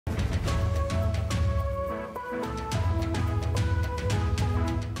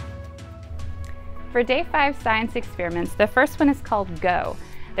For day 5 science experiments, the first one is called Go.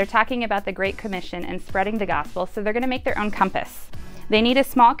 They're talking about the Great Commission and spreading the gospel, so they're going to make their own compass. They need a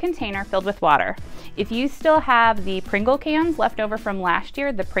small container filled with water. If you still have the Pringle cans left over from last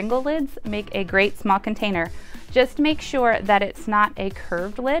year, the Pringle lids make a great small container. Just make sure that it's not a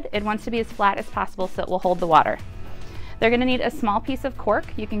curved lid. It wants to be as flat as possible so it will hold the water. They're going to need a small piece of cork.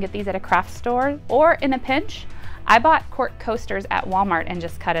 You can get these at a craft store, or in a pinch, I bought cork coasters at Walmart and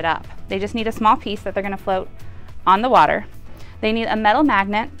just cut it up. They just need a small piece that they're going to float on the water. They need a metal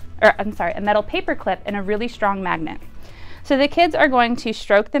magnet, a metal paper clip and a really strong magnet. So the kids are going to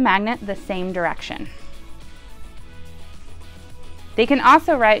stroke the magnet the same direction. They can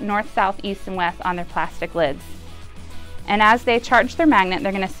also write north, south, east, and west on their plastic lids. And as they charge their magnet,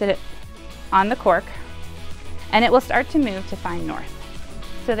 they're going to sit it on the cork and it will start to move to find north.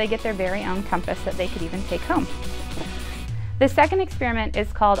 So they get their very own compass that they could even take home. The second experiment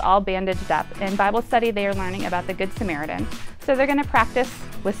is called All Bandaged Up. In Bible study, they are learning about the Good Samaritan. So they're going to practice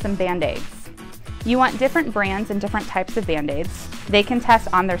with some Band-Aids. You want different brands and different types of Band-Aids. They can test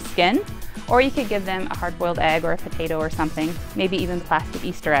on their skin, or you could give them a hard-boiled egg or a potato or something, maybe even plastic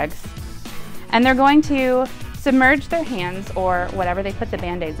Easter eggs. And they're going to submerge their hands, or whatever they put the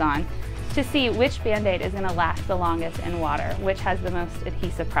Band-Aids on, to see which Band-Aid is going to last the longest in water, which has the most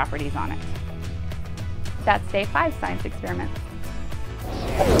adhesive properties on it. That's day 5 science experiment.